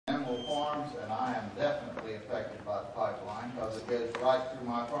farms, and I am definitely affected by the pipeline because it goes right through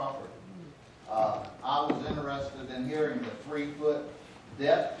my property. I was interested in hearing the 3-foot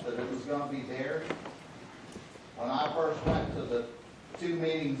depth that it was going to be there. When I first went to the 2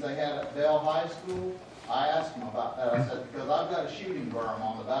 meetings they had at Bell High School, I asked them about that. I said, because I've got a shooting berm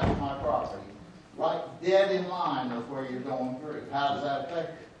on the back of my property, right dead in line with where you're going through. How does that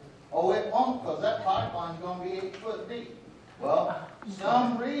affect you? Oh, it won't, because that pipeline's going to be 8 foot deep. Well,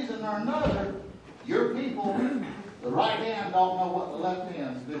 some reason or another, your people, the right hand don't know what the left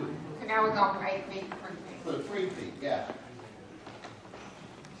hand's doing. So now we're going from 8 feet to 3 feet. For 3 feet, yeah.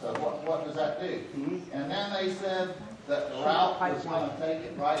 So what does that do? And then they said that the route was going to take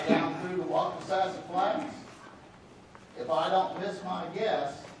it right down through the Waukesasa Flats. If I don't miss my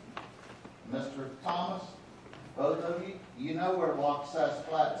guess, Mr. Thomas, both of you, you know where Waukesasa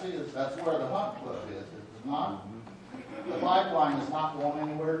Flats is. That's where the hunt club is it not? The pipeline is not going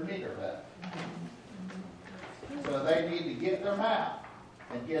anywhere near that. So they need to get their map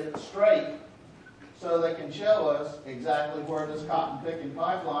and get it straight so they can show us exactly where this cotton picking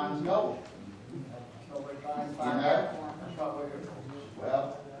pipeline is going. You know?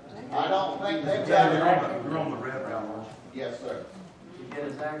 Well, I don't think they've got it. You're on the red route, aren't you? Yes, sir. To get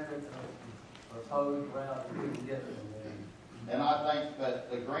as accurate a proposed route as we can get them there. And I think that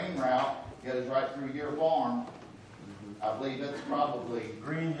the green route goes right through your farm. I believe it's probably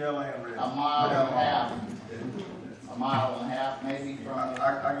Green, yellow, and red. a mile and a half. A mile and a half maybe from the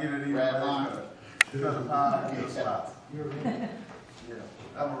I get it either red way. line. Because of high, Yes, it's sir. high. Yeah,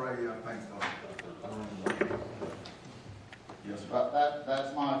 I'm a radio, thanks, God. Yes, sir. But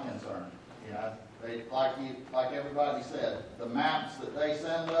that's my concern. You know, they, like everybody said, the maps that they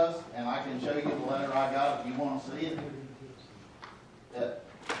send us, and I can show you the letter I got if you want to see it. That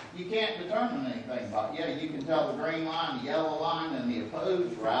you can't determine anything by it. Yeah, you can tell the green line, the yellow line, and the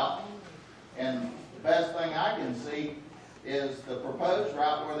opposed route. And the best thing I can see is the proposed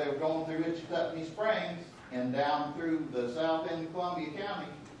route where they were going through Itchituttony Springs and down through the south end of Columbia County,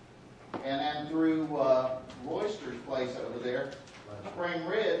 and then through Royster's place over there, Spring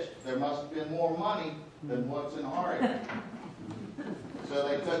Ridge. There must have been more money than what's in our area. So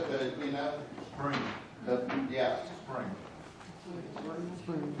they took the, you know, Spring. yeah. Spring.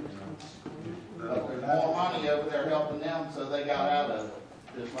 But there's more money over there helping them, so they got out of it.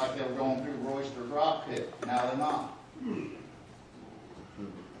 Just like they were going through Royster's rock pit. Now they're not.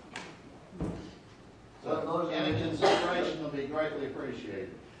 So any consideration will be greatly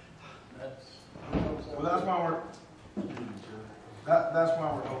appreciated. Well, that's why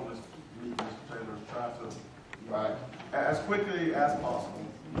we're holding this meeting, Mr. Taylor, is trying to, Right. as quickly as possible.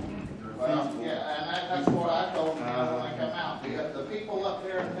 Well, yeah, and that's what I told them when they come out. The people up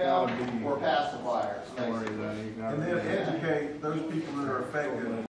there in town were pacifiers. And then educate those people that are affected